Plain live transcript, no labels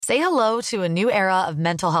Say hello to a new era of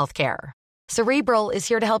mental health care. Cerebral is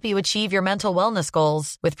here to help you achieve your mental wellness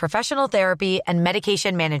goals with professional therapy and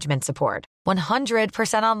medication management support.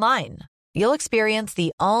 100% online. You'll experience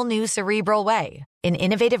the all-new Cerebral Way, an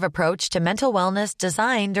innovative approach to mental wellness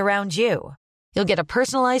designed around you. You'll get a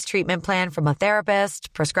personalized treatment plan from a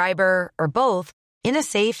therapist, prescriber, or both in a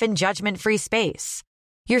safe and judgment-free space.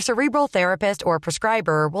 Your Cerebral therapist or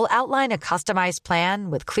prescriber will outline a customized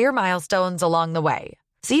plan with clear milestones along the way,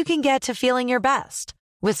 so you can get to feeling your best.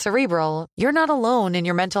 With Cerebral, you're not alone in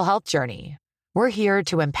your mental health journey. We're here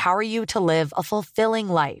to empower you to live a fulfilling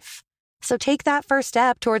life. So take that first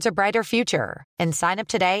step towards a brighter future and sign up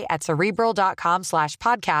today at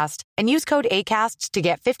Cerebral.com/podcast and use code ACAST to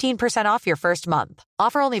get 15% off your first month.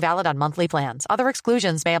 Offer only valid on monthly plans. Other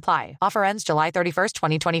exclusions may apply. Offer ends July 31st,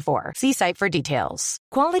 2024. See site for details.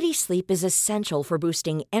 Quality sleep is essential for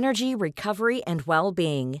boosting energy, recovery, and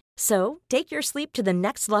well-being. So take your sleep to the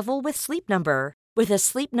next level with Sleep Number. With a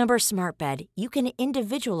Sleep Number smart bed, you can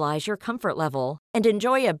individualize your comfort level and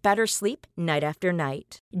enjoy a better sleep night after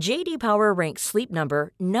night. J.D. Power ranks Sleep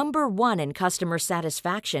Number number one in customer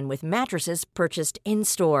satisfaction with mattresses purchased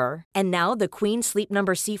in-store. And now the Queen Sleep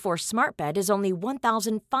Number C4 smart bed is only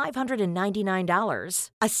 $1,599,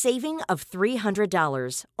 a saving of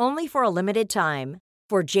 $300, only for a limited time.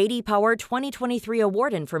 For J.D. Power 2023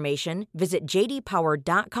 award information, visit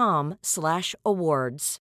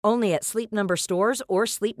jdpower.com/awards. Only at Sleep Number stores or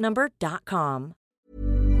sleepnumber.com.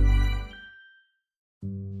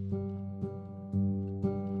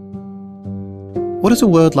 What does a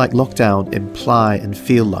word like lockdown imply and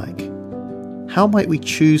feel like? How might we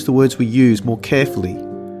choose the words we use more carefully?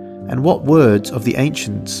 And what words of the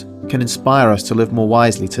ancients can inspire us to live more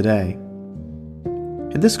wisely today?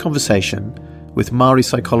 In this conversation with Maori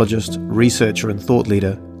psychologist, researcher and thought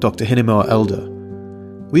leader Dr. Hinemoa Elder,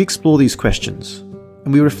 we explore these questions.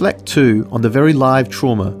 And we reflect too on the very live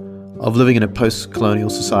trauma of living in a post-colonial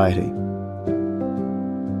society.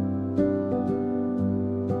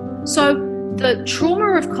 So the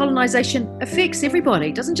trauma of colonisation affects everybody.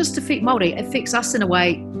 It doesn't just affect Māori, it affects us in a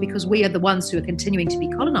way because we are the ones who are continuing to be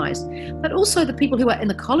colonised. But also the people who are in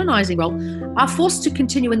the colonising role are forced to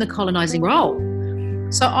continue in the colonising role.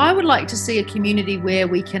 So I would like to see a community where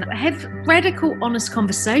we can have radical, honest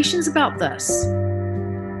conversations about this.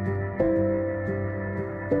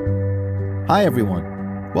 Hi everyone,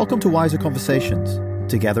 welcome to Wiser Conversations,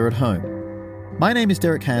 together at home. My name is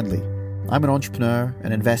Derek Handley. I'm an entrepreneur,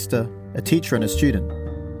 an investor, a teacher and a student.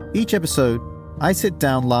 Each episode, I sit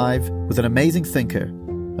down live with an amazing thinker,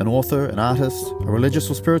 an author, an artist, a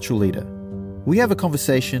religious or spiritual leader. We have a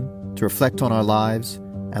conversation to reflect on our lives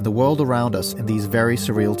and the world around us in these very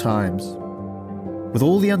surreal times. With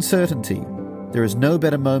all the uncertainty, there is no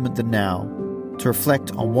better moment than now to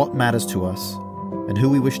reflect on what matters to us and who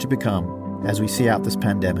we wish to become as we see out this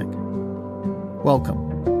pandemic. Welcome.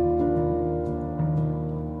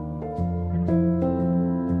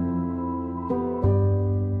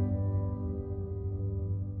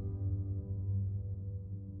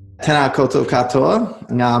 Tēnā koutou katoa,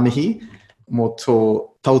 ngā mihi, mō tō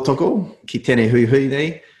tautoko, ki tēnei hui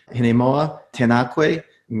nei, Hinemoa, tēnā koe,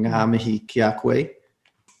 ngā mihi ki a koe.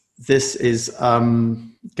 This is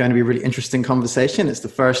going to be a really interesting conversation. It's the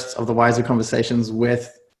first of the Wiser Conversations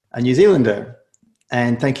with a New Zealander.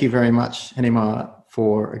 And thank you very much, Hinemoa,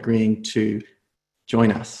 for agreeing to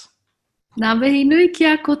join us. Nā mihi nui ki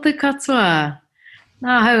a ko te katoa.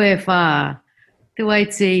 Nā hau e whā. Te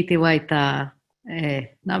waiti, te waita.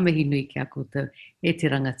 Nā mihi nui ki a koutou. E te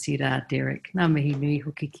rangatira, Derek. Nā mihi nui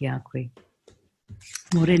hoki ki a koe.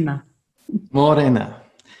 Morena. Morena.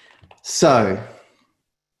 So,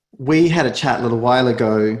 we had a chat a little while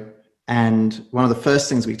ago, and one of the first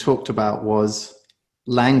things we talked about was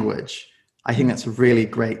language. I think that's a really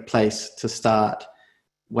great place to start.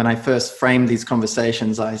 When I first framed these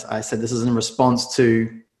conversations, I said this is in response to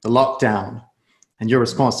the lockdown. And your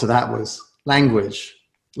response to that was language.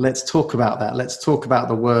 Let's talk about that. Let's talk about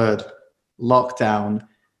the word lockdown.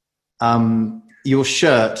 Your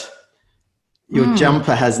shirt, your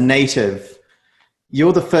jumper has native.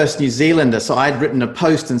 You're the first New Zealander. So I'd written a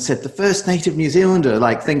post and said, the first native New Zealander,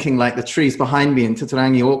 like thinking like the trees behind me in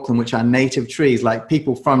Titirangi, Auckland, which are native trees, like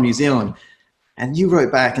people from New Zealand. And you wrote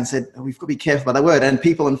back and said, we've got to be careful about that word. And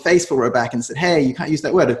people on Facebook wrote back and said, hey, you can't use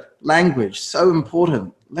that word. Language, so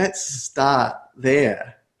important. Let's start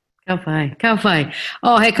there. Ka whai, ka whai.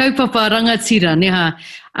 Oh, he kaupapa rangatira, neha.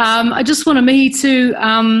 I just want to mihi to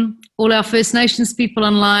all our First Nations people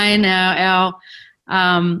online, our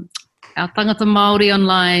tangata Māori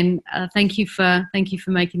online. Thank you for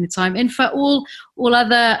making the time, and for all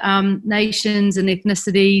other nations and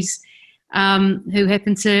ethnicities. who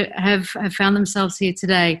happen to have found themselves here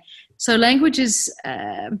today. So language is,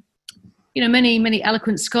 many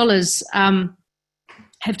eloquent scholars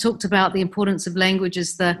have talked about the importance of language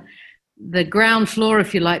as the ground floor,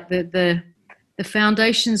 if you like, the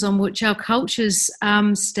foundations on which our cultures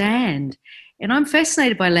stand. And I'm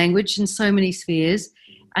fascinated by language in so many spheres.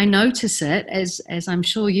 I notice it, as I'm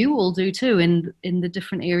sure you all do too, in the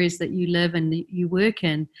different areas that you live and that you work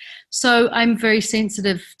in. So I'm very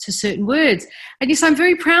sensitive to certain words. I guess I'm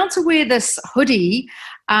very proud to wear this hoodie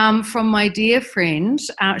from my dear friend,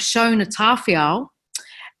 Shona Tafiao.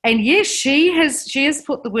 And yes, she has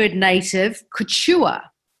put the word native, couture,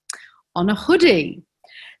 on a hoodie.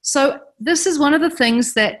 So this is one of the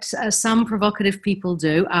things that some provocative people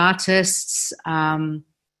do, artists,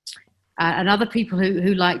 and other people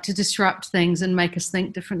who like to disrupt things and make us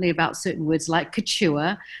think differently about certain words, like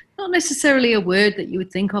couture, not necessarily a word that you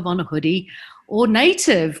would think of on a hoodie, or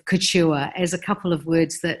native couture as a couple of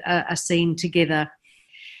words that are seen together.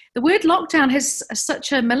 The word lockdown has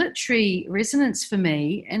such a military resonance for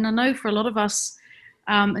me, and I know for a lot of us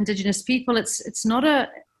Indigenous people, it's not a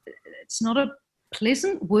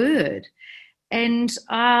pleasant word. And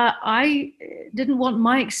I didn't want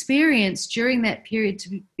my experience during that period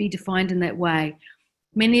to be defined in that way.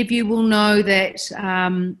 Many of you will know that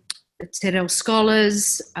Te Reo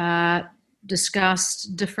scholars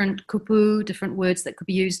discussed different kupu, different words that could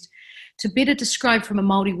be used to better describe from a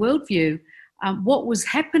Māori worldview what was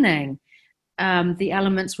happening, the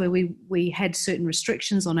elements where we had certain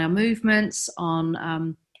restrictions on our movements,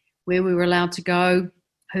 on where we were allowed to go,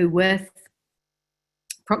 who with,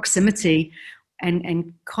 proximity,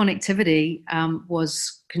 and connectivity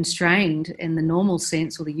was constrained in the normal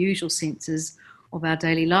sense or the usual senses of our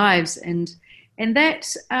daily lives, and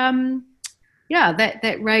that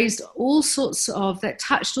that raised all sorts of, that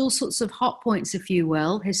touched all sorts of hot points, if you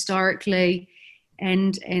will, historically,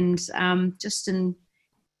 and just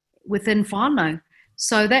within whānau.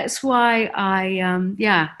 So that's why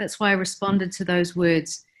I responded to those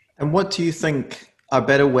words. And what do you think are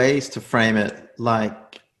better ways to frame it?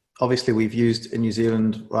 Like, obviously, we've used in New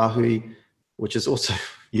Zealand rahui, which is also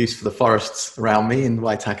used for the forests around me in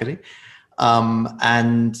Waitakere.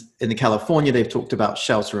 And in California, they've talked about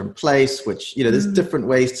shelter in place, which, there's different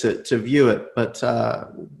ways to view it. But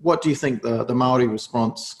what do you think the Māori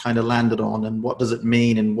response kind of landed on, and what does it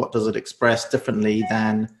mean, and what does it express differently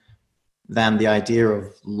than the idea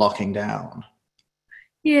of locking down?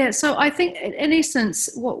 Yeah, so I think in essence,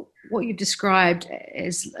 what you've described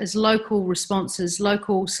as local responses,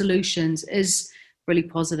 local solutions is really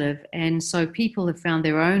positive. And so people have found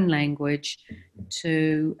their own language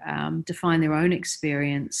to define their own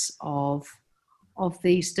experience of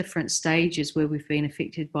these different stages where we've been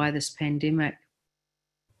affected by this pandemic.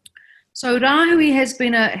 So rahui has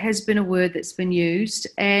been a word that's been used,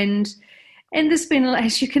 and there's been,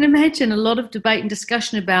 as you can imagine, a lot of debate and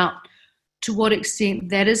discussion about to what extent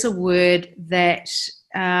that is a word that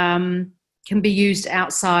can be used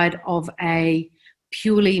outside of a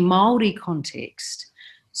purely Māori context.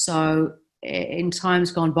 So in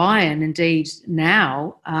times gone by, and indeed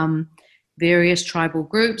now, various tribal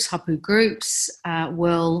groups, hapu groups,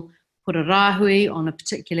 will put a rahui on a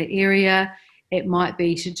particular area. It might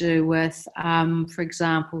be to do with, for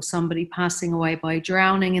example, somebody passing away by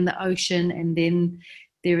drowning in the ocean, and then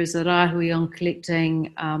there is a rahui on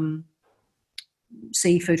collecting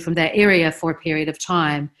seafood from that area for a period of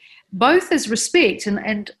time, both as respect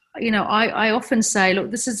and I often say,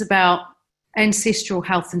 look, this is about ancestral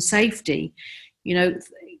health and safety.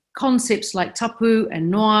 Concepts like tapu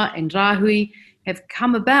and noa and rahui have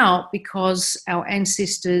come about because our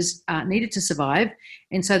ancestors needed to survive,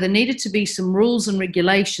 and so there needed to be some rules and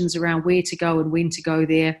regulations around where to go and when to go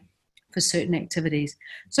there for certain activities.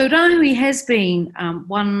 So rahui has been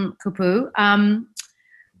one kupu.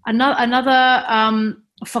 Another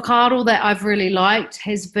whakaaro that I've really liked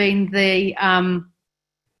has been the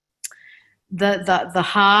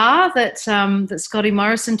ha that Scotty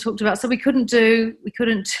Morrison talked about. So we couldn't do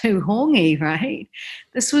hongi, right?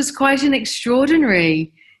 This was quite an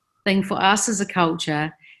extraordinary thing for us as a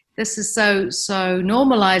culture. This is so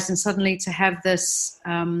normalized, and suddenly to have this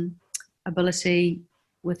ability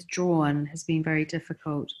withdrawn has been very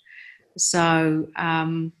difficult. So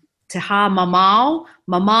te ha mamau.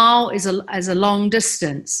 Mamau is a long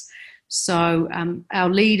distance. So our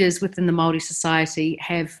leaders within the Māori society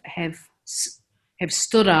have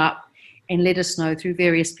stood up and let us know through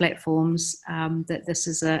various platforms that this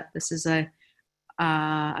is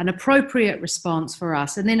an appropriate response for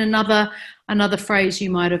us. And then another phrase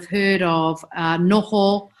you might have heard of,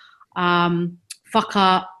 noho,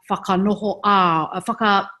 whaka noho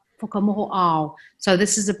a, whakamoho ao. So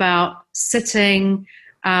this is about sitting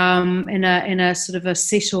in a sort of a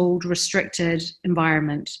settled, restricted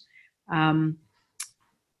environment.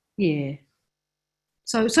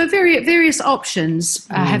 So various options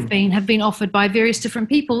have been offered by various different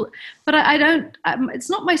people, but I don't. It's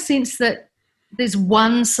not my sense that there's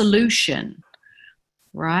one solution,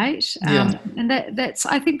 right? And that's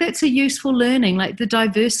I think that's a useful learning. Like the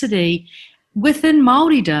diversity within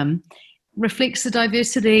Māoridom reflects the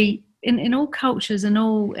diversity in all cultures and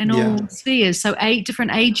all spheres. So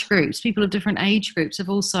different age groups, people of different age groups, have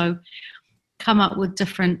also come up with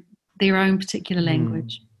their own particular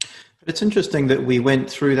language. It's interesting that we went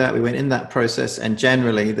through that, we went in that process, and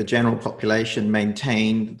generally the general population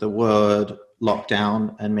maintained the word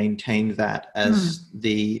lockdown and maintained that as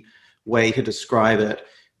the way to describe it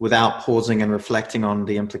without pausing and reflecting on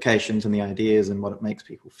the implications and the ideas and what it makes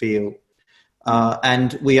people feel.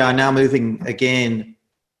 And we are now moving again,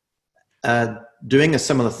 doing a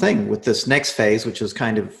similar thing with this next phase, which is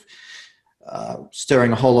kind of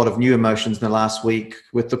stirring a whole lot of new emotions in the last week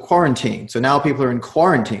with the quarantine. So now people are in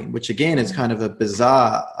quarantine, which again is kind of a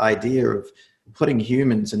bizarre idea of putting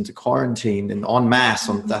humans into quarantine and en masse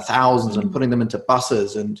on the thousands and putting them into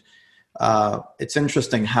buses. And it's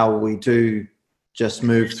interesting how we do just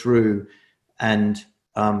move through and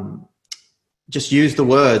just use the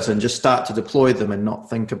words and just start to deploy them and not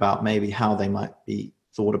think about maybe how they might be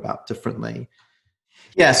thought about differently.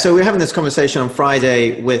 Yeah, so we're having this conversation on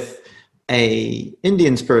Friday with a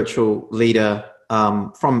Indian spiritual leader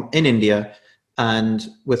in India and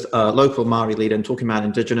with a local Maori leader, and talking about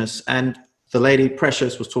Indigenous. And the lady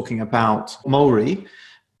Precious was talking about Maori,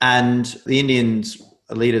 and the Indian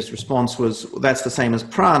leader's response was, that's the same as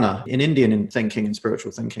prana in Indian thinking and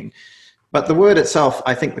spiritual thinking. But the word itself,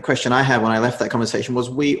 I think the question I had when I left that conversation was,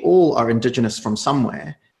 we all are Indigenous from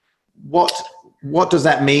somewhere. What does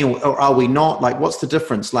that mean, or are we not? Like, what's the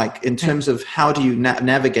difference? Like, in terms of how do you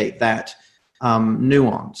navigate that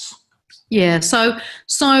nuance? Yeah, so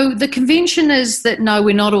the convention is that, no,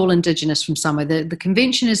 we're not all Indigenous from somewhere. The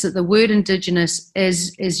convention is that the word Indigenous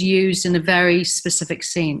is used in a very specific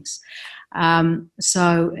sense. And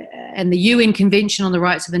the UN Convention on the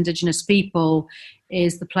Rights of Indigenous People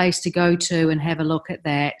is the place to go to and have a look at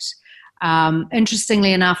that.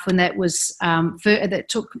 Interestingly enough, when that was that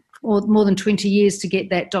took more than 20 years to get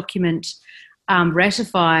that document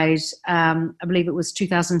ratified. I believe it was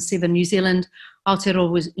 2007. New Zealand, Aotearoa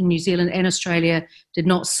was in New Zealand and Australia did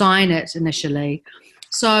not sign it initially.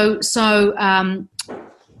 So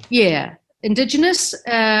Indigenous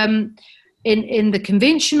in the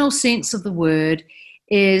conventional sense of the word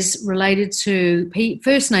is related to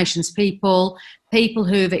First Nations people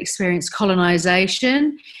who have experienced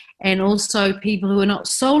colonisation, and also people who are not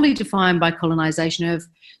solely defined by colonisation, who have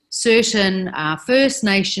certain First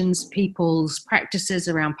Nations people's practices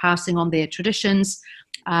around passing on their traditions.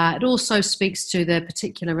 It also speaks to the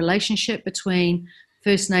particular relationship between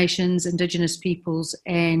First Nations, Indigenous peoples,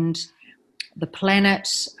 and the planet.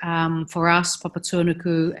 For us,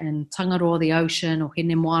 Papatūānuku and Tangaroa, the ocean, or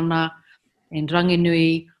Hene Moana and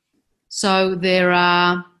Ranginui. So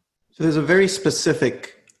there's a very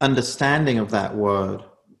specific understanding of that word.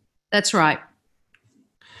 That's right.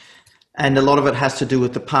 And a lot of it has to do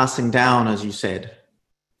with the passing down, as you said.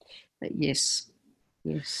 Yes.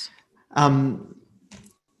 In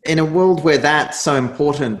a world where that's so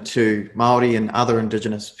important to Māori and other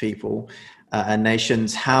Indigenous people and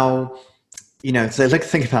nations, how, so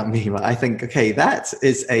think about me, right? I think, okay, that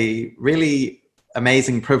is a really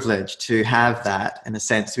amazing privilege to have that, in a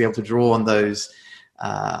sense, to be able to draw on those.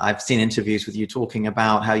 I've seen interviews with you talking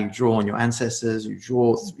about how you draw on your ancestors,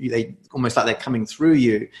 they almost like they're coming through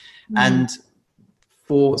you. And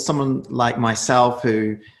for someone like myself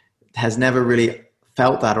who has never really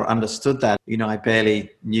felt that or understood that, I barely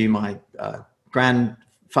knew my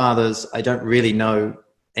grandfathers. I don't really know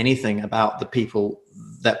anything about the people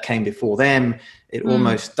that came before them. It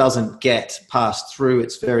almost doesn't get passed through.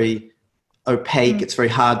 It's very opaque. It's very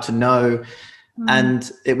hard to know.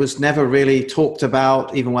 And it was never really talked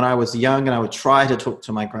about, even when I was young, and I would try to talk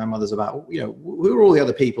to my grandmothers about, who are all the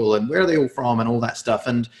other people and where are they all from and all that stuff.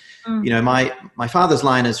 And, my father's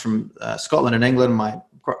line is from Scotland and England.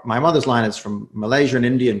 My mother's line is from Malaysia and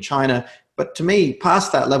India and China. But to me,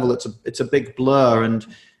 past that level, it's a big blur. And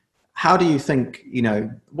how do you think,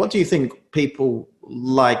 what do you think people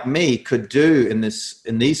like me could do in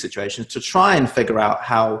these situations to try and figure out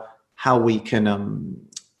how we can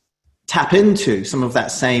tap into some of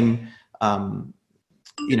that same,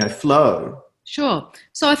 flow? Sure.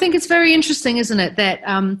 So I think it's very interesting, isn't it, that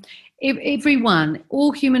everyone,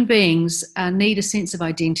 all human beings need a sense of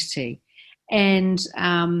identity. and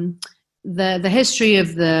the history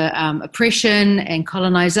of the oppression and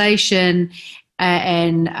colonization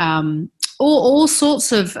and all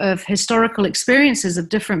sorts of historical experiences of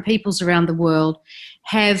different peoples around the world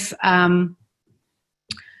have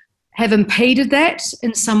impeded that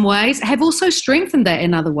in some ways, have also strengthened that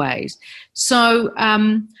in other ways. So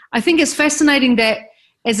I think it's fascinating that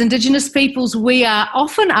as Indigenous peoples, we are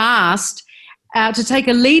often asked to take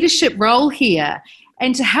a leadership role here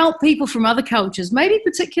and to help people from other cultures, maybe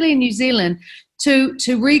particularly in New Zealand, to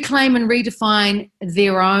reclaim and redefine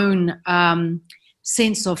their own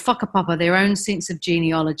sense of whakapapa, their own sense of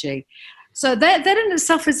genealogy. So that in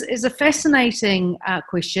itself is a fascinating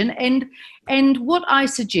question. And what I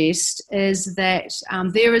suggest is that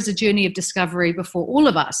there is a journey of discovery before all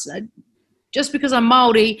of us. Just because I'm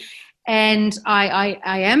Māori and I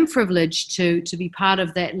am privileged to be part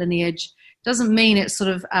of that lineage doesn't mean it's sort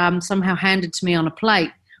of somehow handed to me on a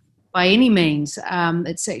plate by any means.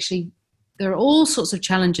 It's actually, there are all sorts of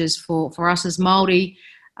challenges for us as Māori,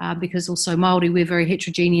 because also Māori, we're a very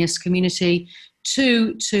heterogeneous community,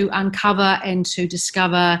 to uncover and to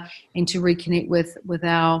discover and to reconnect with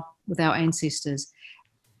our ancestors.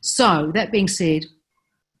 So that being said,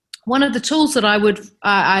 one of the tools that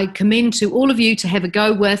I commend to all of you to have a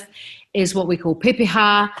go with is what we call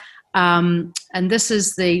pepeha. And this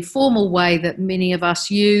is the formal way that many of us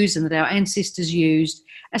use and that our ancestors used.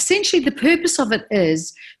 Essentially, the purpose of it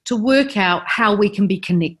is to work out how we can be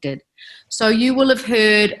connected. So you will have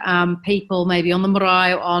heard people maybe on the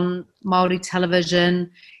marae, on Māori television,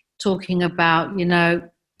 talking about,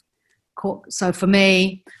 so for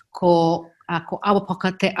me, ko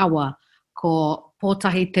awapaka te awa, ko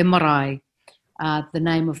potahi te marae, the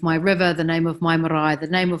name of my river, the name of my marae, the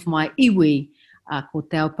name of my iwi, ko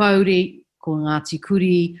te Aopauri, ko Ngāti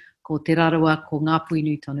Kuri, ko te Rarawa, ko Ngāpui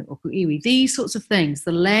Nui Tonu Oku Iwi. These sorts of things,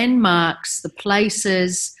 the landmarks, the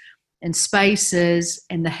places and spaces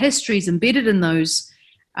and the histories embedded in those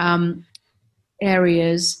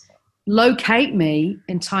areas locate me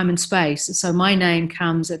in time and space. So my name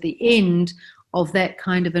comes at the end of that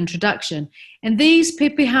kind of introduction. And these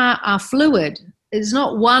pepeha are fluid. It's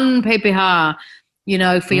not one pepeha,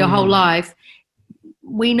 for your whole life.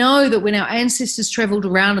 We know that when our ancestors travelled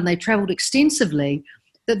around, and they travelled extensively,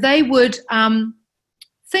 that they would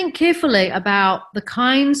think carefully about the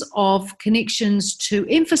kinds of connections to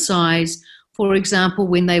emphasise, for example,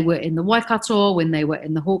 when they were in the Waikato, when they were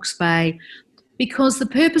in the Hawke's Bay, because the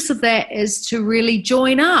purpose of that is to really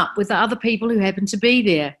join up with the other people who happen to be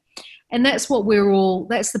there. And that's what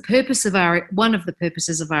that's the purpose of one of the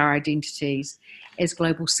purposes of our identities as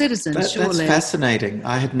global citizens. That's fascinating.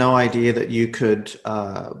 I had no idea that you could,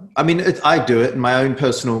 I do it in my own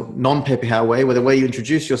personal non-pepeha way, where the way you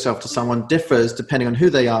introduce yourself to someone differs depending on who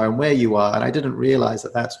they are and where you are. And I didn't realize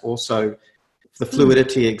that that's also, the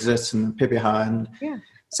fluidity exists in pepeha. And yeah.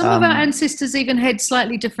 Some of our ancestors even had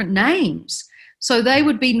slightly different names. So they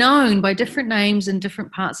would be known by different names in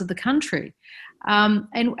different parts of the country.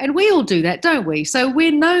 And we all do that, don't we? So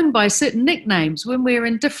we're known by certain nicknames when we're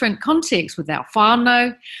in different contexts with our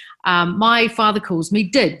whānau. My father calls me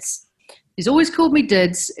Dids. He's always called me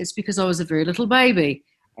Dids. It's because I was a very little baby.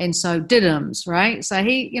 And so Diddums, right? So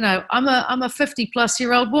he, I'm a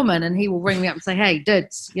 50-plus-year-old woman, and he will ring me up and say, hey,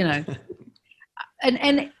 Dids,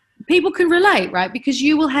 And people can relate, right? Because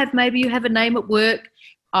you have a name at work.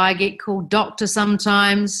 I get called doctor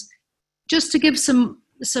sometimes, just to give some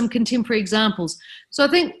contemporary examples. So I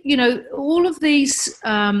think, all of these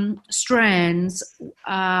strands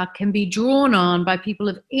can be drawn on by people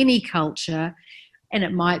of any culture, and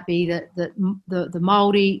it might be that the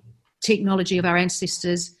Māori technology of our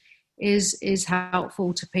ancestors is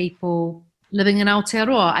helpful to people living in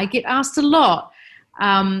Aotearoa. I get asked a lot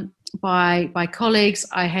by colleagues.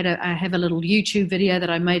 I have a little YouTube video that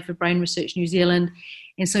I made for Brain Research New Zealand,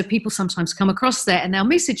 and so people sometimes come across that and they'll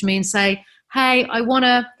message me and say, hey, I want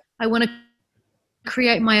to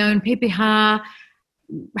create my own pepeha.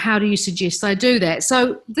 How do you suggest I do that?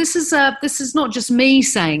 So this is not just me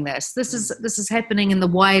saying this. This is happening in the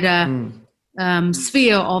wider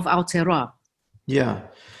sphere of Aotearoa. Yeah,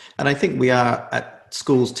 and I think we are at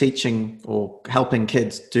schools teaching or helping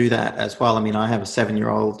kids do that as well. I mean, I have a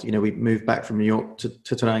 7-year-old. We moved back from New York to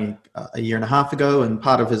Tarangi a year and a half ago, and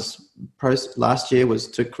part of his process last year was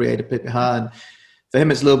to create a pepeha. And for him,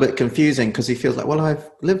 it's a little bit confusing because he feels like, well, I've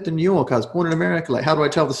lived in New York. I was born in America. Like, how do I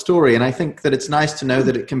tell the story? And I think that it's nice to know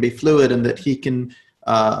that it can be fluid and that he can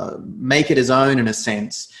make it his own in a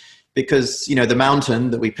sense. Because, the mountain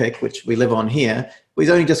that we pick, which we live on here, he's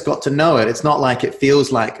only just got to know it. It's not like it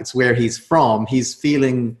feels like it's where he's from. He's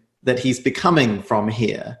feeling that he's becoming from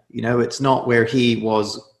here. It's not where he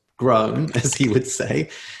was grown, as he would say.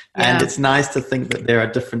 Yeah. And it's nice to think that there are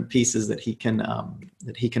different pieces that he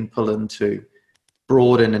can pull into,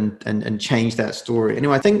 broaden and change that story.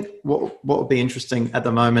 Anyway, I think what would be interesting at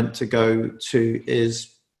the moment to go to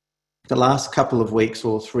is the last couple of weeks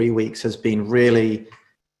or 3 weeks has been really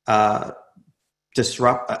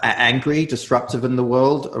disruptive in the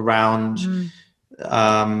world around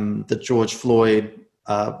the George Floyd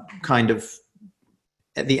kind of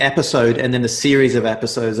the episode, and then the series of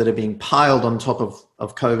episodes that are being piled on top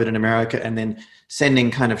of COVID in America, and then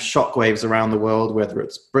sending kind of shockwaves around the world, whether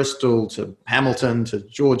it's Bristol to Hamilton to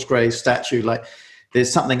George Gray's statue. Like,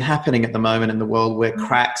 there's something happening at the moment in the world where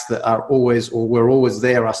cracks that are always, or were always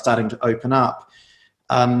there, are starting to open up.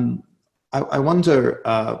 I wonder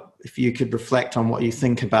if you could reflect on what you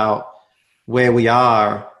think about where we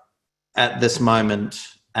are at this moment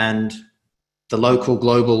and the local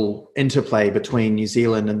global interplay between New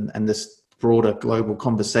Zealand and this broader global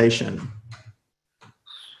conversation.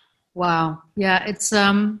 Wow. Yeah, it's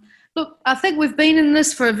look, I think we've been in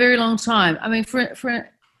this for a very long time. I mean, from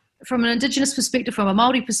an Indigenous perspective, from a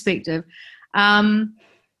Māori perspective,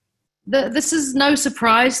 this is no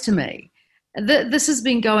surprise to me. This has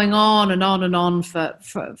been going on and on and on for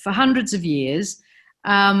hundreds of years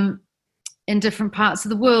in different parts of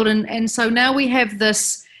the world. And so now we have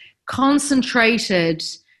this concentrated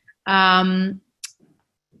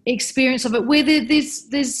experience of it where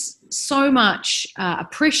there's so much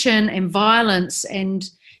oppression and violence and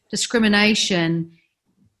discrimination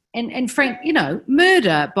and frank,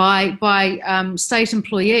 murder by state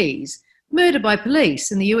employees, murder by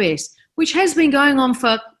police in the US, which has been going on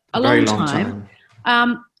for a long time.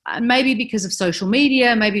 Maybe because of social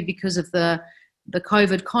media, maybe because of the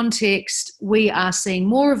COVID context, we are seeing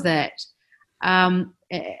more of that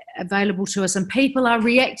available to us, and people are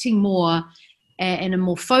reacting more in a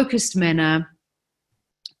more focused manner,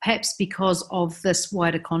 perhaps because of this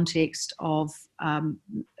wider context of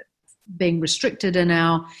being restricted in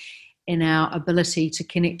our ability to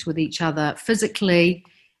connect with each other physically,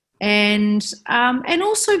 and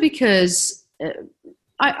also because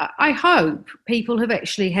I hope people have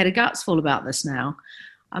actually had a guts full about this now.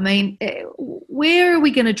 I mean, where are we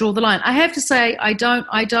going to draw the line? I have to say, I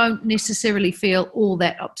don't necessarily feel all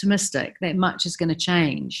that optimistic that much is going to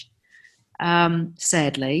change.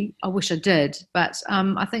 Sadly, I wish I did, but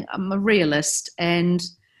I think I'm a realist, and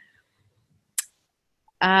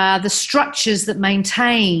the structures that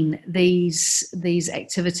maintain these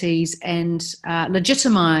activities and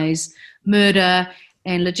legitimize murder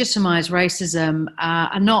and legitimize racism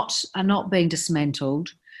are not being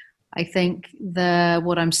dismantled. I think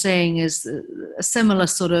what I'm seeing is a similar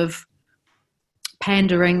sort of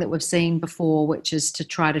pandering that we've seen before, which is to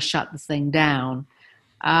try to shut the thing down.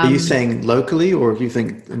 Are you saying locally, or do you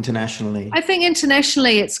think internationally? I think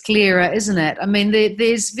internationally it's clearer, isn't it? I mean,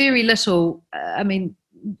 there's very little,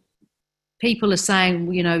 people are saying,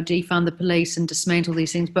 defund the police and dismantle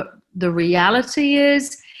these things, but the reality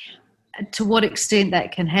is, to what extent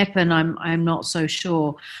that can happen, I'm not so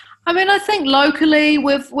sure. I mean, I think locally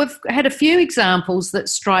we've had a few examples that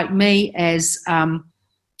strike me as not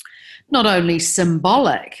only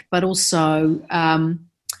symbolic but also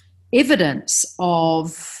evidence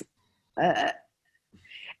of a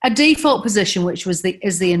default position, which is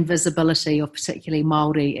the invisibility of particularly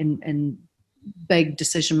Māori in big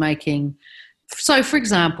decision making. So, for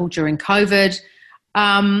example, during COVID,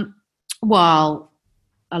 while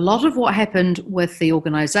a lot of what happened with the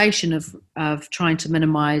organisation of trying to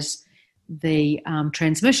minimise the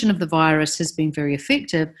transmission of the virus has been very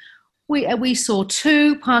effective, we saw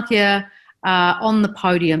two Pākehā on the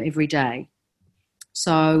podium every day.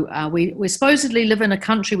 So we supposedly live in a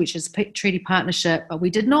country which is a treaty partnership, but we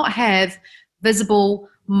did not have visible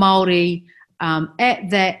Māori at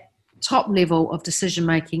that top level of decision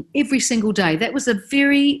making every single day. That was a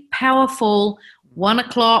very powerful 1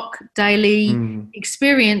 o'clock daily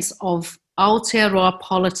experience of Aotearoa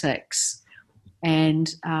politics,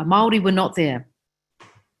 and Māori were not there.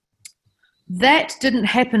 That didn't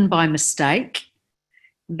happen by mistake.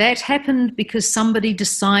 That happened because somebody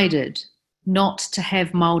decided not to have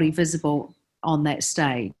Māori visible on that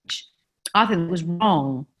stage. I think it was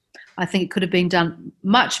wrong. I think it could have been done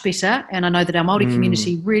much better, and I know that our Māori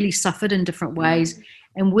community really suffered in different ways,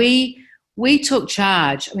 and we took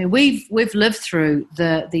charge. I mean, we've lived through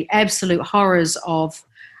the absolute horrors of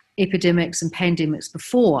epidemics and pandemics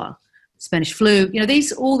before. Spanish flu,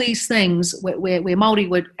 all these things where Māori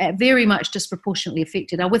were very much disproportionately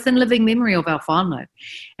affected are within living memory of our whānau.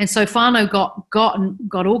 And so whānau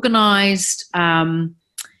got organised, and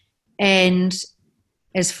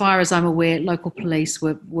as far as I'm aware, local police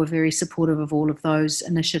were very supportive of all of those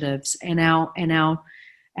initiatives, and our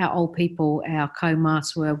old people, our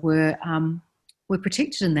kaumātua, were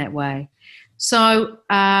protected in that way. So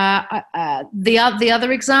the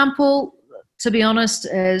other example, to be honest,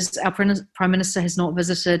 is our Prime Minister has not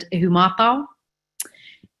visited Ihumātao,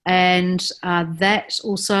 and that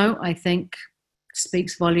also, I think,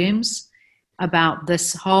 speaks volumes about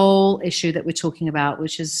this whole issue that we're talking about,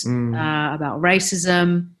 which is about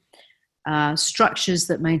racism, structures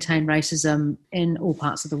that maintain racism in all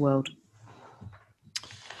parts of the world.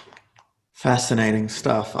 Fascinating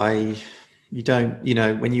stuff. You don't,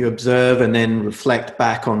 when you observe and then reflect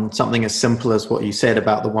back on something as simple as what you said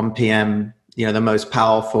about the 1 p.m., the most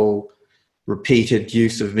powerful repeated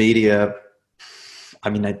use of media,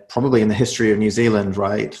 probably in the history of New Zealand,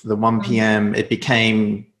 right? The 1 p.m., it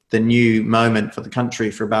became the new moment for the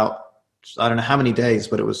country for about, I don't know how many days,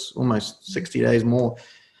 but it was almost 60 days more.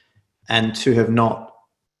 And to have not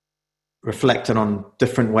reflected on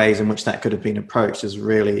different ways in which that could have been approached is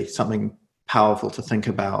really something powerful to think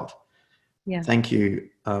about. Yeah. Thank you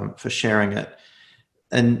for sharing it.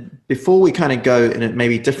 And before we kind of go in a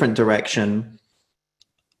maybe different direction,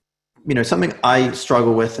 something I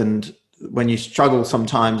struggle with, and when you struggle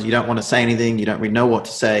sometimes you don't want to say anything, you don't really know what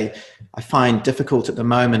to say, I find difficult at the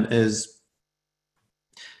moment is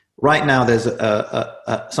right now there's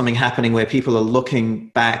something happening where people are looking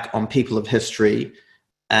back on people of history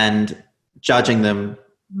and judging them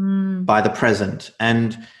by the present.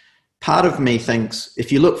 And part of me thinks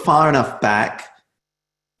if you look far enough back,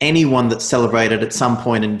 anyone that's celebrated at some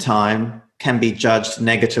point in time can be judged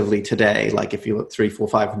negatively today. Like if you look 300,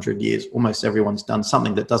 400, 500 years, almost everyone's done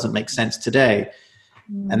something that doesn't make sense today.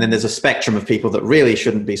 And then there's a spectrum of people that really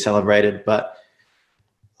shouldn't be celebrated. But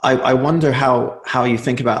I wonder how you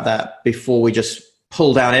think about that before we just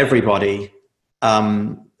pull down everybody.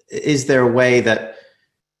 Is there a way that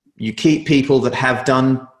you keep people that have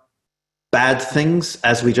done bad things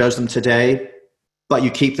as we judge them today, but you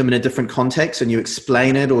keep them in a different context and you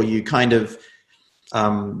explain it, or you kind of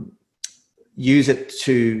use it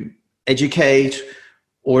to educate?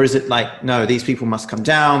 Or is it like, no, these people must come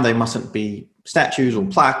down, they mustn't be statues or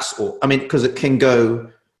plaques, because it could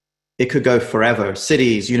go forever.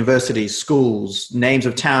 Cities, universities, schools, names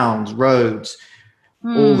of towns, roads,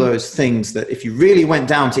 all those things that if you really went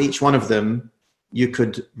down to each one of them, you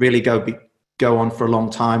could really go on for a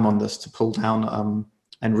long time on this to pull down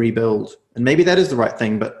and rebuild. And maybe that is the right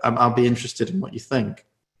thing, but I'll be interested in what you think.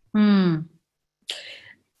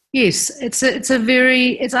 Yes, I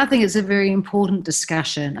think it's a very important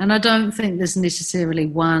discussion, and I don't think there's necessarily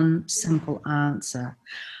one simple answer.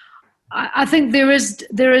 I think there are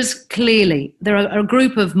a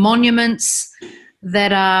group of monuments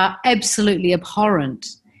that are absolutely abhorrent,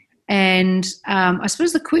 and I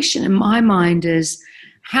suppose the question in my mind is,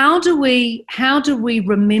 how do we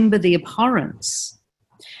remember the abhorrence?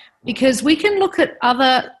 Because we can look at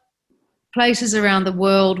other places around the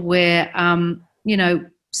world where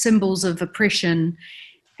symbols of oppression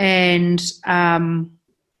and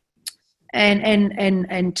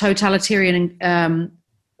totalitarian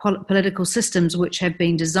political systems which have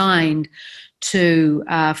been designed to,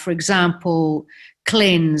 for example,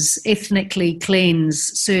 ethnically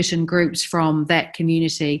cleanse certain groups from that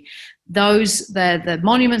community. The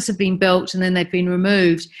monuments have been built and then they've been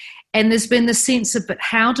removed, and there's been the sense of, but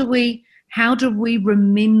how do we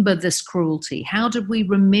remember this cruelty? How do we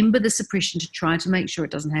remember this oppression to try to make sure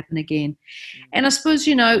it doesn't happen again? And I suppose,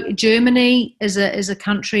 Germany is a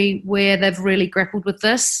country where they've really grappled with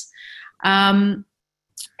this. And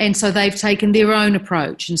so they've taken their own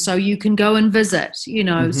approach. And so you can go and visit,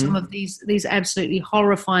 some of these absolutely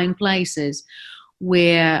horrifying places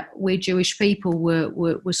where Jewish people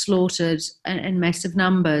were slaughtered in massive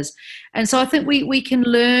numbers. And so I think we can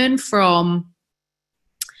learn from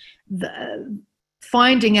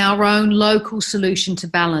finding our own local solution to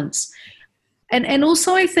balance. And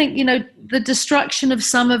also I think, the destruction of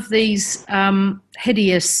some of these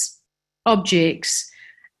hideous objects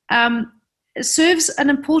serves an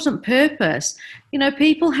important purpose.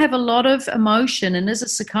 People have a lot of emotion, and as a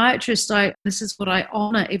psychiatrist, this is what I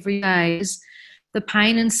honour every day, is the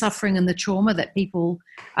pain and suffering and the trauma that people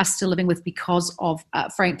are still living with because of,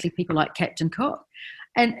 frankly, people like Captain Cook.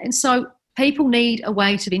 And so people need a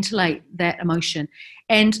way to ventilate that emotion.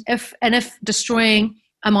 And if destroying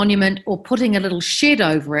a monument or putting a little shed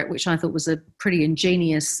over it, which I thought was a pretty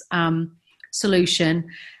ingenious solution,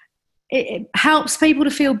 it helps people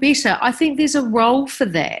to feel better. I think there's a role for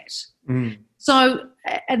that. So,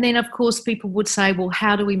 and then of course people would say, well,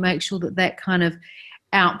 how do we make sure that kind of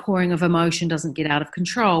outpouring of emotion doesn't get out of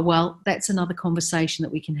control. Well, that's another conversation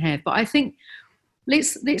that we can have. But I think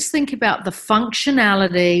let's think about the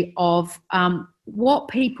functionality of what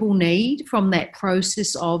people need from that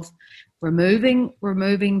process of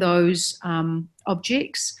removing those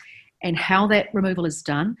objects, and how that removal is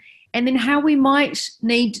done, and then how we might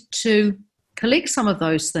need to collect some of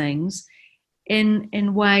those things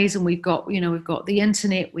in ways. And we've got the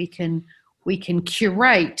internet. We can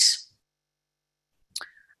curate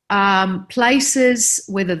places,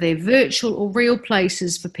 whether they're virtual or real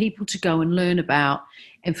places, for people to go and learn about,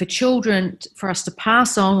 and for children, for us to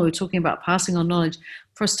pass on. We were talking about passing on knowledge,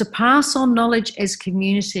 for us to pass on knowledge as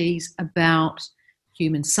communities about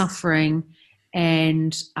human suffering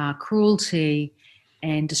and cruelty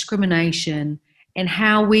and discrimination, and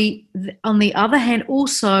how we, on the other hand,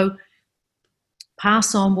 also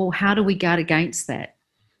pass on, well, how do we guard against that?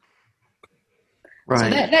 Right. So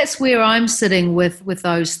that's where I'm sitting with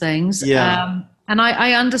those things. Yeah. And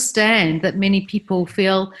I understand that many people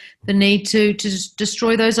feel the need to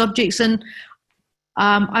destroy those objects, and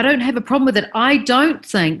I don't have a problem with it. I don't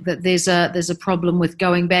think that there's a problem with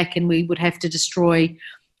going back and we would have to destroy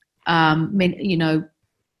many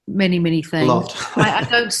things. A lot. I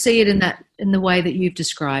don't see it in the way that you've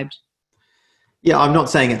described. Yeah, I'm not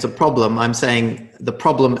saying it's a problem. I'm saying the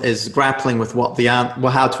problem is grappling with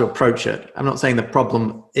how to approach it. I'm not saying the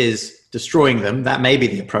problem is destroying them. That may be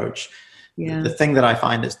the approach. Yeah. The thing that I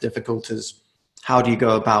find is difficult is how do you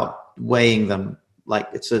go about weighing them? Like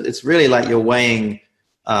it's really like you're weighing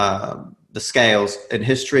the scales in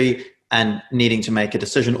history and needing to make a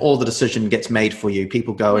decision, or the decision gets made for you.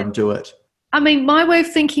 People go and do it. I mean, my way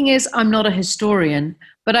of thinking is, I'm not a historian,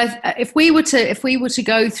 but if we were to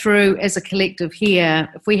go through as a collective here,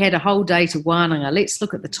 if we had a whole day to wānanga, let's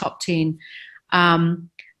look at the top 10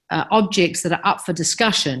 objects that are up for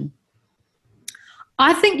discussion.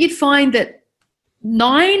 I think you'd find that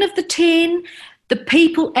 9 of the 10, the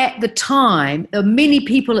people at the time, many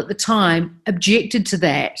people at the time, objected to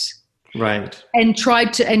that, right, and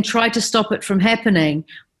tried to stop it from happening.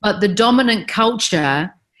 But the dominant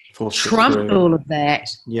culture trumped all of that,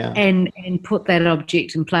 and put that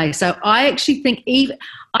object in place. So I actually think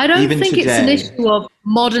I don't think today, it's an issue of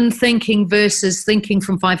modern thinking versus thinking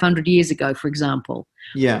from 500 years ago, for example.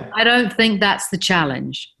 Yeah, I don't think that's the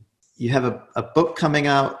challenge. You have a book coming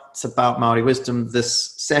out. It's about Maori wisdom.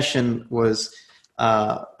 This session was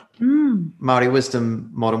Maori Wisdom,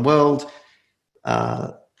 Modern World.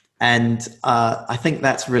 And I think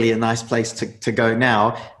that's really a nice place to go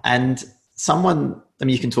now. And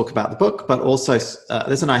you can talk about the book, but also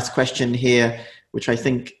there's a nice question here, which I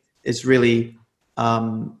think is really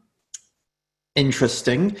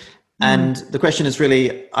interesting. And the question is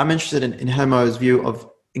really, I'm interested in Hermo's view of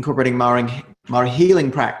incorporating Maori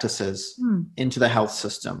healing practices into the health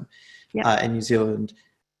system in New Zealand.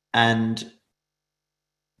 And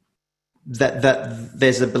that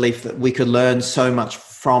there's a belief that we could learn so much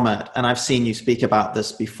from it. And I've seen you speak about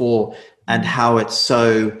this before, and how it's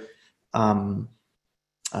so, how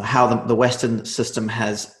the Western system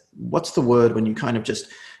has, what's the word when you kind of just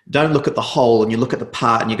don't look at the whole and you look at the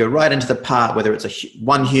part and you go right into the part, whether it's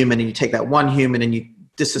one human and you take that one human and you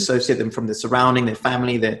disassociate them from their surrounding, their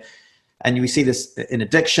family, and we see this in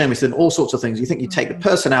addiction, we see in all sorts of things. You think you take the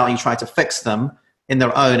person out and you try to fix them in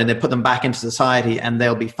their own and then put them back into society and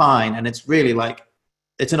they'll be fine. And it's really like,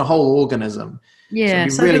 it's in a whole organism. Yeah.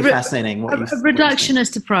 So it'd be really fascinating. A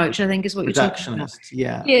reductionist approach, I think, is what you're talking about.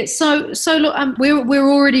 Yeah. Yeah. So look,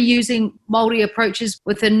 we're already using Māori approaches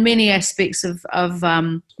within many aspects of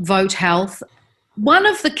vote health. One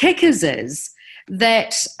of the kickers is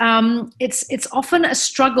that it's often a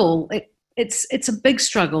struggle. It's a big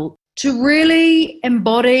struggle to really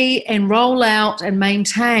embody and roll out and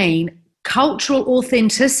maintain cultural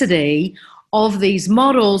authenticity of these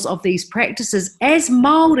models, of these practices as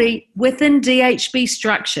Māori within DHB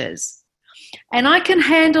structures. And I can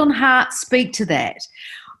hand on heart speak to that.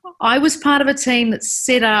 I was part of a team that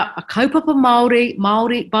set up a kaupapa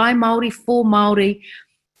Māori by Māori for Māori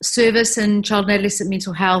service in child and adolescent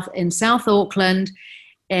mental health in South Auckland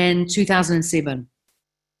in 2007.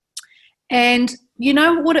 And you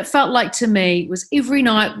know what it felt like to me was every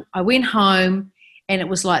night I went home and it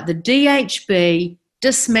was like the DHB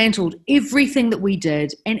dismantled everything that we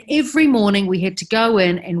did, and every morning we had to go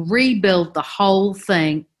in and rebuild the whole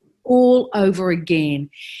thing all over again.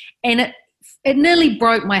 And it nearly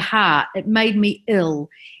broke my heart. It made me ill.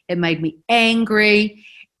 It made me angry,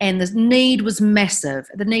 and the need was massive.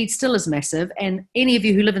 The need still is massive, and any of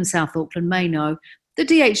you who live in South Auckland may know the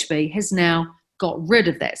DHB has now got rid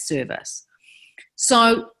of that service.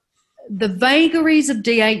 So the vagaries of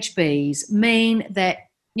DHBs mean that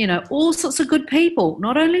all sorts of good people,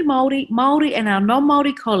 not only Māori and our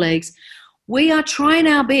non-Māori colleagues. We are trying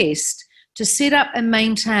our best to set up and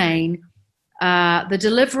maintain the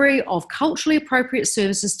delivery of culturally appropriate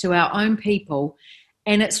services to our own people,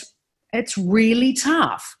 and it's really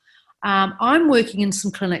tough. I'm working in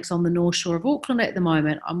some clinics on the North Shore of Auckland at the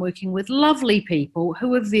moment. I'm working with lovely people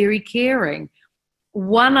who are very caring.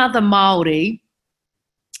 One other Māori,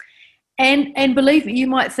 and believe me, you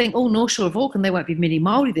might think, oh, North Shore of Auckland, there won't be many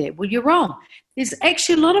Māori there. Well, you're wrong. There's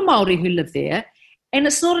actually a lot of Māori who live there, and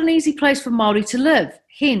it's not an easy place for Māori to live.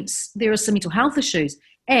 Hence, there are some mental health issues.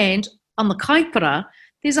 And on the Kaipara,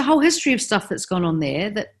 there's a whole history of stuff that's gone on there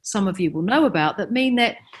that some of you will know about that mean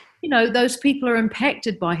that, those people are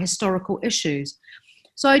impacted by historical issues.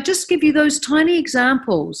 So I just give you those tiny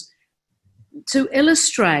examples to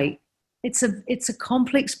illustrate it's a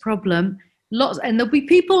complex problem. And there'll be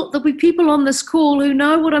people on this call who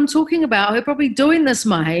know what I'm talking about, who are probably doing this,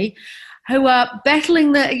 Mahi, who are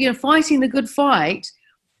battling fighting the good fight.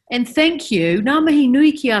 And thank you. Ngā mihi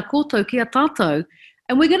nui ki a koutou, ki a tātou.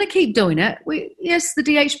 And we're going to keep doing it. Yes, the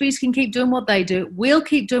DHBs can keep doing what they do. We'll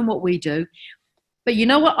keep doing what we do. But you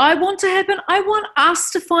know what I want to happen? I want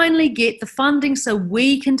us to finally get the funding so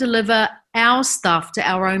we can deliver our stuff to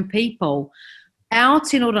our own people, our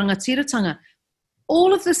tino rangatiratanga.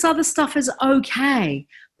 All of this other stuff is okay,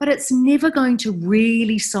 but it's never going to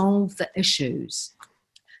really solve the issues.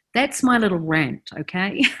 That's my little rant,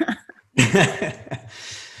 okay?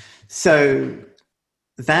 So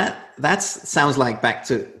that sounds like, back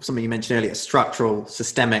to something you mentioned earlier, a structural,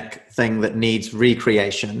 systemic thing that needs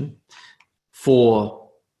recreation for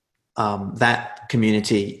that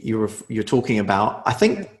community you're talking about. I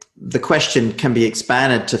think the question can be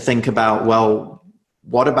expanded to think about, well,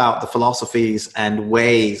 what about the philosophies and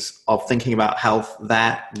ways of thinking about health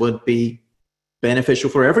that would be beneficial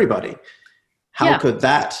for everybody? How could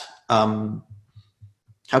that? How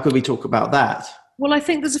could we talk about that? Well, I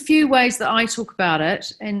think there's a few ways that I talk about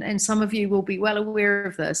it, and some of you will be well aware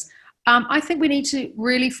of this. I think we need to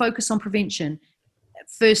really focus on prevention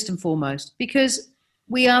first and foremost, because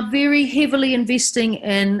we are very heavily investing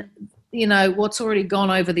in, what's already gone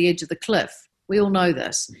over the edge of the cliff. We all know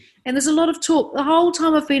this. And there's a lot of talk. The whole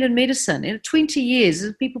time I've been in medicine, in 20 years,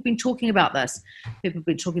 people have been talking about this. People have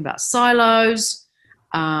been talking about silos,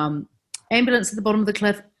 ambulance at the bottom of the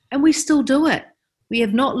cliff, and we still do it. We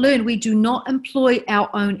have not learned. We do not employ our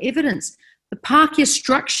own evidence. The Pākehā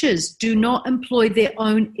structures do not employ their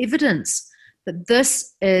own evidence that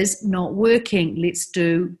this is not working. Let's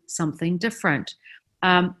do something different.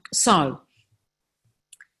 The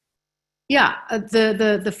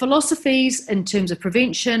philosophies in terms of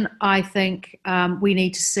prevention, I think we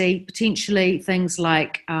need to see potentially things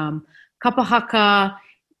like kapahaka,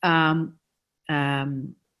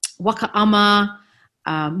 wakaama,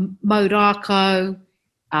 maurako,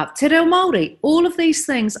 te reo Māori. All of these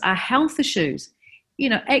things are health issues.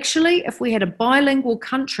 Actually, if we had a bilingual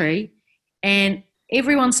country and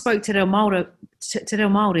everyone spoke te reo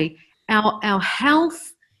Māori, our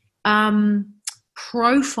health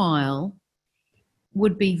profile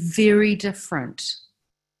would be very different.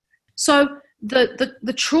 So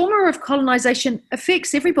the trauma of colonisation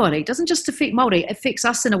affects everybody. It doesn't just affect Māori, it affects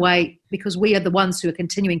us in a way because we are the ones who are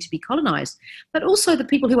continuing to be colonised. But also the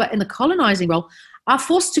people who are in the colonising role are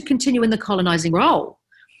forced to continue in the colonising role.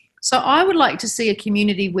 So I would like to see a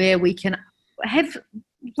community where we can have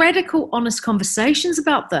radical, honest conversations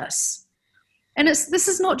about this. And this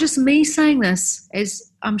is not just me saying this,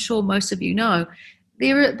 as I'm sure most of you know.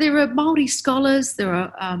 There are Māori scholars, there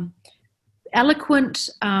are eloquent,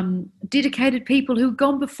 dedicated people who've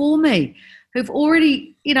gone before me, who've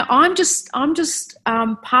already, I'm just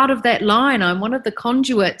part of that line. I'm one of the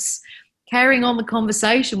conduits carrying on the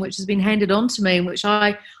conversation which has been handed on to me, in which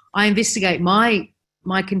I investigate my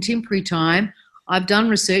contemporary time. I've done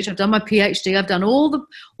research, I've done my PhD, I've done all the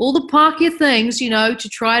Pākehā things, to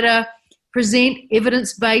try to present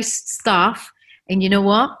evidence-based stuff. And you know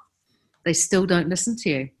what? They still don't listen to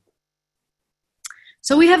you.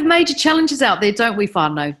 So we have major challenges out there, don't we,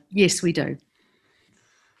 whānau? Yes, we do.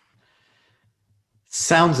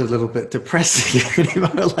 Sounds a little bit depressing.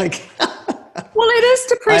 Well, it is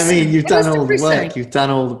depressing. I mean, you've done all the work, you've done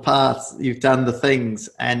all the paths, you've done the things,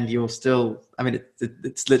 and you're still,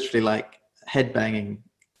 it's literally like headbanging.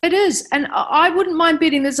 It is. And I wouldn't mind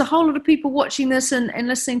betting there's a whole lot of people watching this and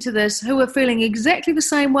listening to this who are feeling exactly the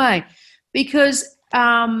same way, because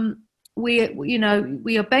we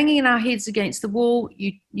are banging in our heads against the wall.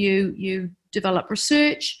 You develop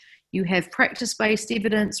research, you have practice-based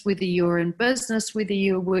evidence, whether you're in business, whether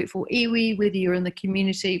you work for iwi, whether you're in the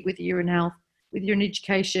community, whether you're in health, whether you're in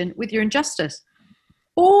education, whether you're in justice.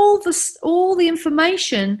 all the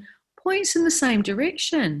information points in the same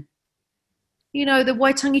direction. You know, the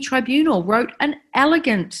Waitangi Tribunal wrote an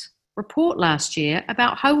elegant report last year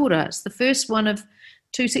about hauora. It's the first one of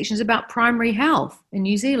 2 sections about primary health in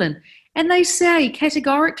New Zealand. And they say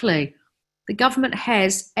categorically, the government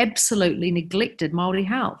has absolutely neglected Māori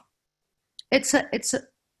health. It's a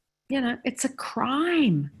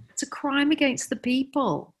crime. It's a crime against the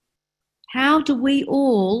people. How do we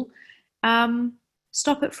all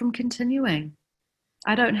stop it from continuing?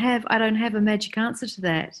 I don't have a magic answer to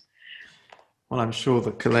that. Well, I'm sure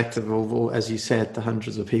the collective of all, as you said, the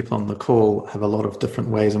hundreds of people on the call have a lot of different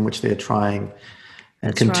ways in which they're trying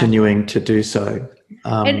and continuing to do so.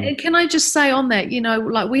 And can I just say on that, you know,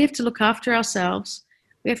 like we have to look after ourselves.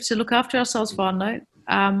 We have to look after ourselves, whānau,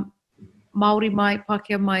 Māori mai,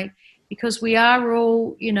 Pākehā mai, because we are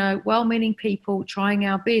all, you know, well-meaning people trying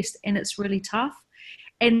our best, and it's really tough.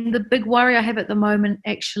 And the big worry I have at the moment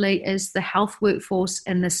actually is the health workforce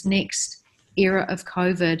in this next era of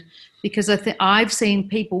COVID, because I've seen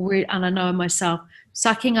people, and I know myself,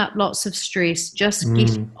 sucking up lots of stress, just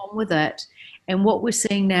getting on with it. And what we're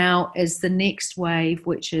seeing now is the next wave,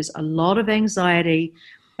 which is a lot of anxiety.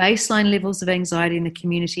 Baseline levels of anxiety in the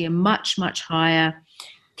community are much, much higher.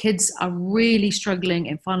 Kids are really struggling,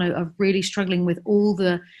 and whānau are really struggling with all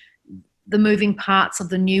the moving parts of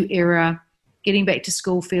the new era. Getting back to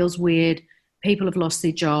school feels weird. People have lost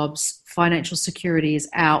their jobs. Financial security is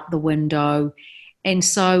out the window. And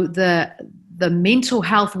so the mental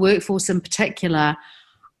health workforce in particular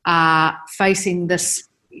are facing this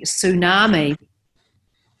tsunami.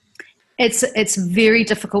 It's very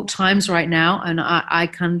difficult times right now, and I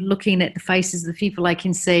can, looking at the faces of the people I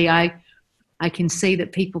can see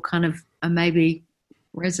that people kind of are maybe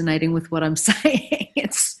resonating with what I'm saying.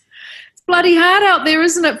 It's bloody hard out there,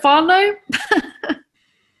 isn't it, whānau?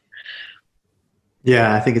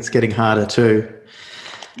 Yeah, I think it's getting harder too.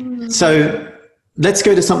 So let's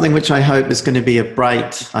go to something which I hope is going to be a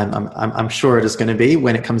bright, I'm sure it is going to be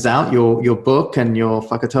when it comes out, your book and your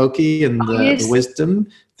whakatauki and the wisdom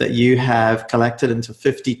that you have collected into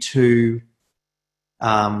 52,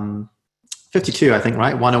 I think,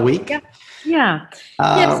 right? One a week? Yeah.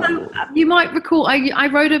 So you might recall I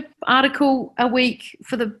wrote an article a week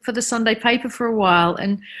for the Sunday paper for a while,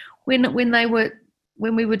 and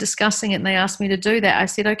when we were discussing it and they asked me to do that, I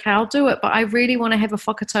said, okay, I'll do it, but I really want to have a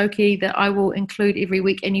whakatauki that I will include every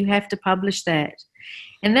week, and you have to publish that.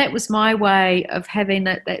 And that was my way of having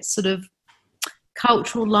that sort of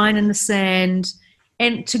cultural line in the sand,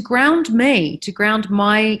 and to ground my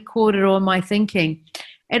kōrero and my thinking.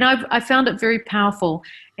 And I found it very powerful.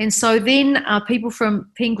 And so then people from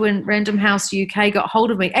Penguin Random House UK got hold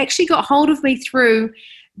of me through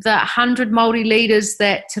the 100 Māori leaders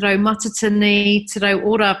that Te Rau Matatini, Te Rau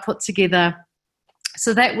Ora put together.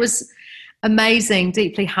 So that was amazing,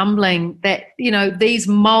 deeply humbling that, you know, these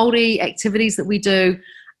Māori activities that we do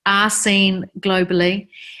are seen globally.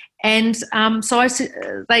 And so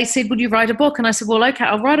they said, would you write a book? And I said, well, okay,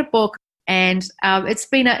 I'll write a book. And it's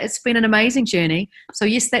been an amazing journey. So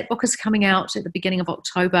yes, that book is coming out at the beginning of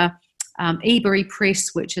October. Ebury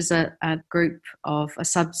Press, which is a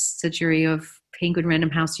subsidiary of Penguin Random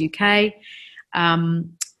House UK,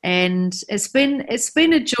 and it's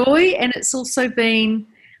been a joy, and it's also been,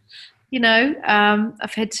 you know,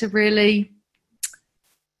 I've had to really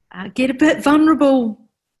get a bit vulnerable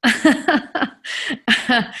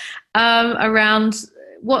around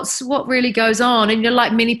what really goes on. And you're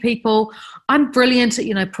like many people, I'm brilliant at,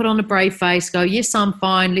 you know, put on a brave face, go, yes, I'm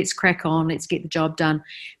fine, let's crack on, let's get the job done.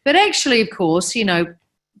 But actually, of course, you know,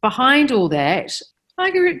 behind all that, I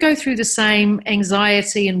go through the same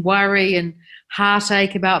anxiety and worry and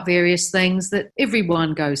heartache about various things that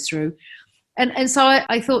everyone goes through. And so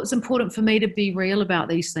I thought it's important for me to be real about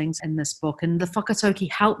these things in this book, and the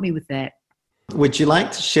whakatauki helped me with that. Would you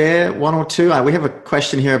like to share one or two? We have a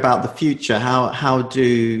question here about the future. How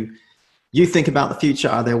do you think about the future?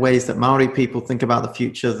 Are there ways that Maori people think about the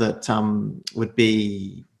future that would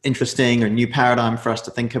be interesting, or a new paradigm for us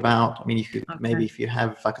to think about? I mean, you could, maybe if you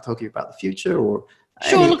have whakatauki about the future, or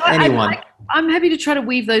sure, anyone. I'm happy to try to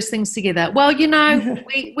weave those things together. Well, you know,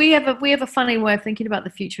 we have a funny way of thinking about the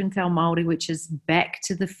future in Te Ao Māori, which is Back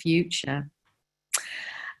to the Future.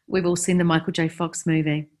 We've all seen the Michael J. Fox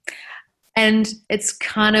movie. And it's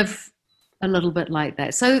kind of a little bit like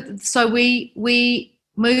that. So we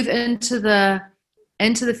move into the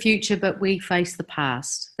future, but we face the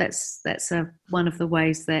past. That's one of the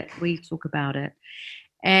ways that we talk about it.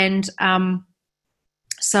 And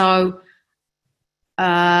so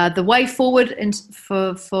the way forward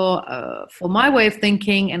for my way of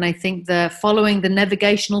thinking, and I think following the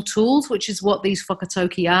navigational tools, which is what these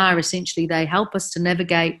whakatauki are, essentially they help us to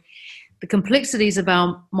navigate the complexities of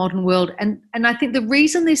our modern world. And I think the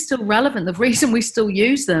reason they're still relevant, the reason we still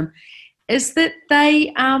use them, is that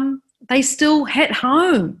they still hit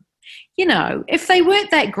home. You know, if they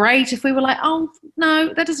weren't that great, if we were like, oh,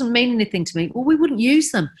 no, that doesn't mean anything to me, well, we wouldn't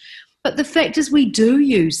use them. But the fact is we do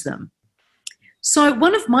use them. So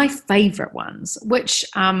one of my favorite ones, which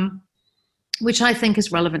I think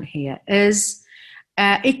is relevant here, is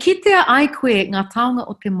e kitea ai koe ngā taonga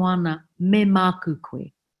o te moana me māku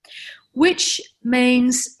koe, which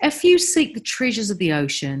means if you seek the treasures of the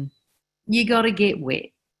ocean, you got to get wet.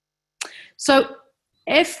 So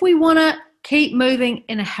if we want to keep moving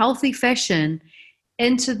in a healthy fashion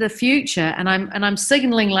into the future, and I'm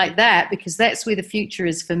signaling like that because that's where the future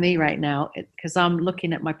is for me right now, because I'm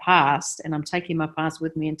looking at my past and I'm taking my past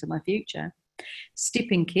with me into my future,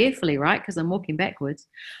 stepping carefully, right, because I'm walking backwards,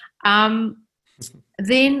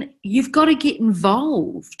 then you've got to get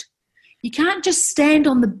involved. You can't just stand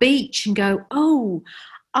on the beach and go, oh,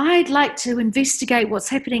 I'd like to investigate what's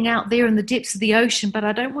happening out there in the depths of the ocean, but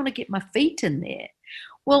I don't want to get my feet in there.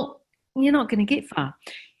 Well, you're not going to get far.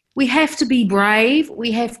 We have to be brave.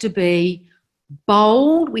 We have to be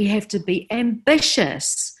bold. We have to be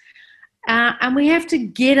ambitious. And we have to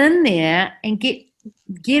get in there and get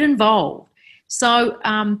involved. So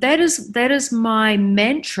that is my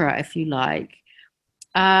mantra, if you like.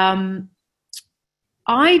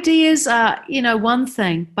 Ideas are, one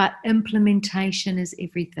thing, but implementation is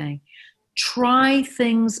everything. Try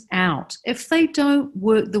things out. If they don't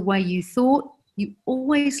work the way you thought, you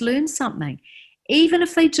always learn something. Even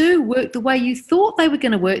if they do work the way you thought they were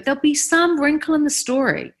going to work, there'll be some wrinkle in the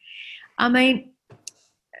story. I mean,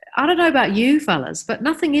 I don't know about you fellas, but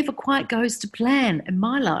nothing ever quite goes to plan in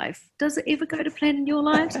my life. Does it ever go to plan in your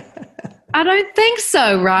lives? I don't think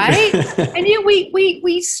so, right? And yet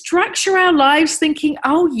we structure our lives thinking,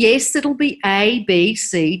 oh, yes, it'll be A, B,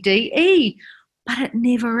 C, D, E. But it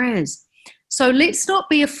never is. So let's not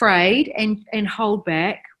be afraid and hold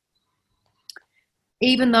back.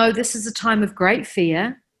 Even though this is a time of great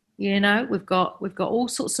fear, we've got all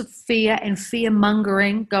sorts of fear and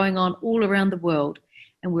fear-mongering going on all around the world.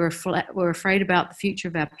 And we're afraid about the future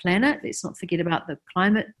of our planet. Let's not forget about the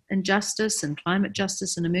climate injustice and climate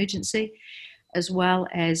justice and emergency, as well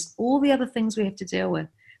as all the other things we have to deal with.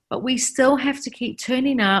 But we still have to keep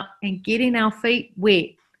turning up and getting our feet wet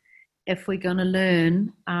if we're going to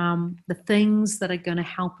learn the things that are going to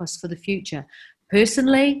help us for the future.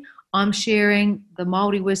 Personally, I'm sharing the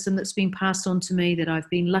Māori wisdom that's been passed on to me, that I've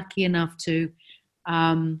been lucky enough to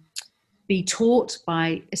be taught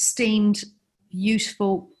by esteemed,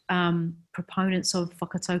 useful proponents of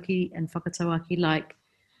whakatauki and whakatauaki like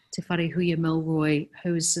Te Whare Huia Milroy,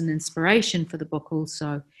 who is an inspiration for the book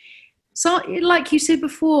also. So like you said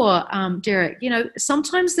before, Derek,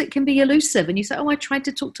 sometimes that can be elusive and you say, oh, I tried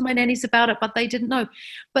to talk to my nannies about it, but they didn't know.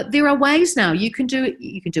 But there are ways now. You can do a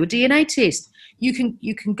DNA test. You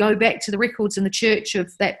can go back to the records in the church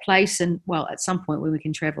of that place and, well, at some point when we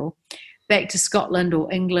can travel, back to Scotland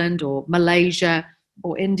or England or Malaysia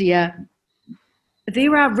or India.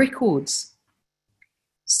 There are records.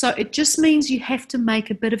 So it just means you have to make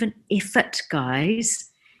a bit of an effort, guys.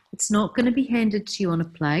 It's not going to be handed to you on a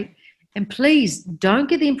plate. And please don't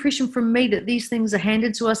get the impression from me that these things are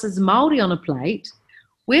handed to us as Māori on a plate.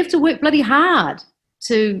 We have to work bloody hard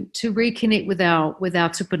to reconnect with our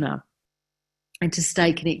tupuna and to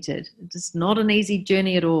stay connected. It's not an easy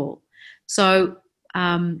journey at all. So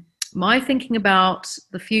my thinking about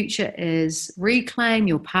the future is reclaim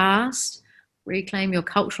your past, reclaim your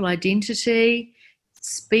cultural identity,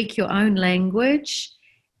 speak your own language,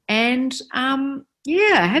 and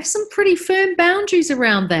have some pretty firm boundaries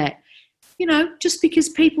around that. Just because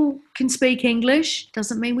people can speak English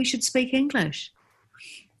doesn't mean we should speak English.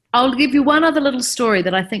 I'll give you one other little story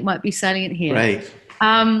that I think might be salient here. Right.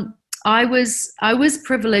 I was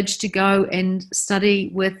privileged to go and study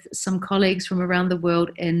with some colleagues from around the world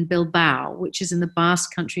in Bilbao, which is in the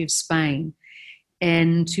Basque country of Spain,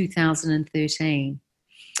 in 2013.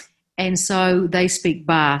 And so they speak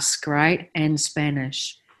Basque, right, and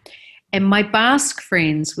Spanish. And my Basque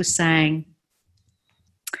friends were saying,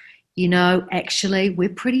 actually, we're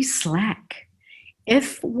pretty slack.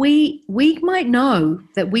 If we might know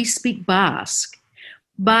that we speak Basque,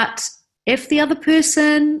 but if the other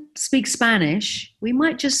person speaks Spanish, we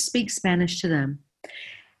might just speak Spanish to them.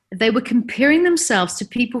 They were comparing themselves to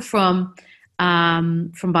people from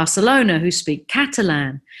Barcelona who speak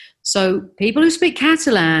Catalan. So people who speak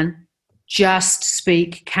Catalan just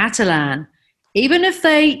speak Catalan. Even if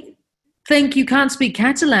they think you can't speak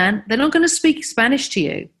Catalan, they're not going to speak Spanish to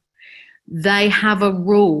you. They have a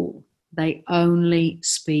rule. They only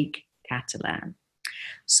speak Catalan.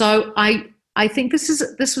 So I think this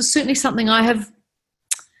was certainly something I've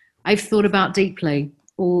thought about deeply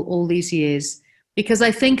all these years, because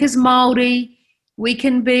I think as Māori, we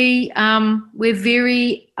can be, we're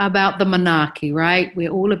very about the monarchy, right?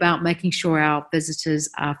 We're all about making sure our visitors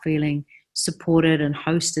are feeling supported and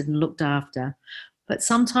hosted and looked after. But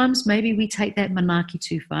sometimes maybe we take that monarchy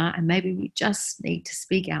too far, and maybe we just need to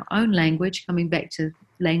speak our own language, coming back to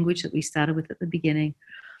language that we started with at the beginning.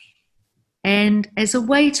 And as a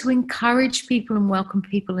way to encourage people and welcome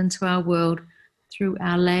people into our world through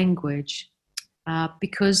our language,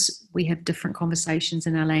 because we have different conversations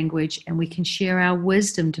in our language and we can share our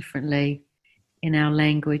wisdom differently in our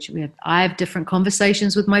language. I have different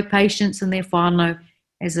conversations with my patients and their whānau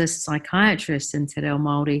as a psychiatrist in Te Reo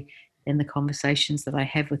Māori than the conversations that I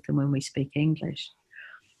have with them when we speak English.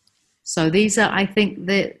 So these are, I think,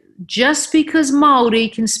 that just because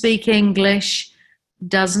Māori can speak English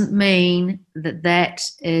doesn't mean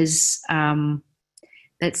that is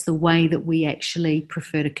that's the way that we actually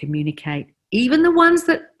prefer to communicate. Even the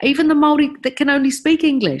Māori that can only speak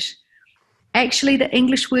English, actually the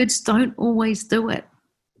English words don't always do it.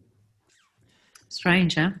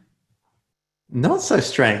 Strange, huh? Not so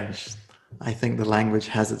strange. I think the language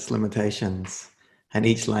has its limitations, and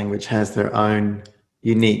each language has their own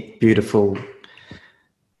unique, beautiful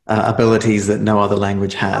abilities that no other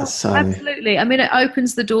language has. So absolutely. I mean, it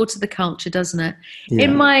opens the door to the culture, doesn't it? Yeah.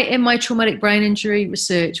 In my traumatic brain injury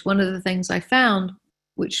research, one of the things I found,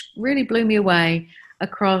 which really blew me away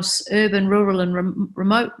across urban, rural, and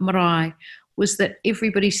remote marae, was that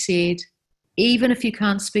everybody said, even if you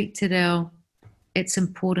can't speak Te Reo, it's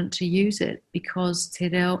important to use it, because Te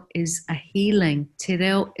Reo is a healing. Te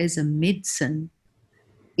Reo is a medicine.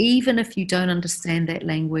 Even if you don't understand that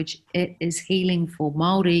language, it is healing for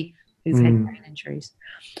Māori who've had brain injuries.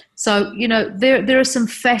 So, there are some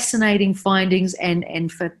fascinating findings,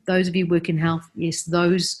 and for those of you who work in health, yes,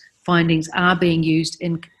 those findings are being used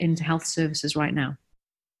in health services right now.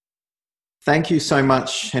 Thank you so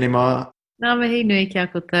much, Henima. Ngā mihi nui kia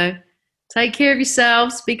koutou. Take care of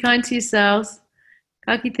yourselves. Be kind to yourselves.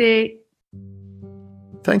 Ka kite.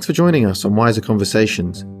 Thanks for joining us on Wiser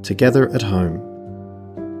Conversations, Together at Home.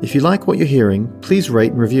 If you like what you're hearing, please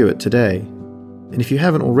rate and review it today. And if you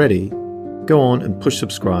haven't already, go on and push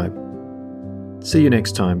subscribe. See you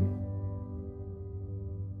next time.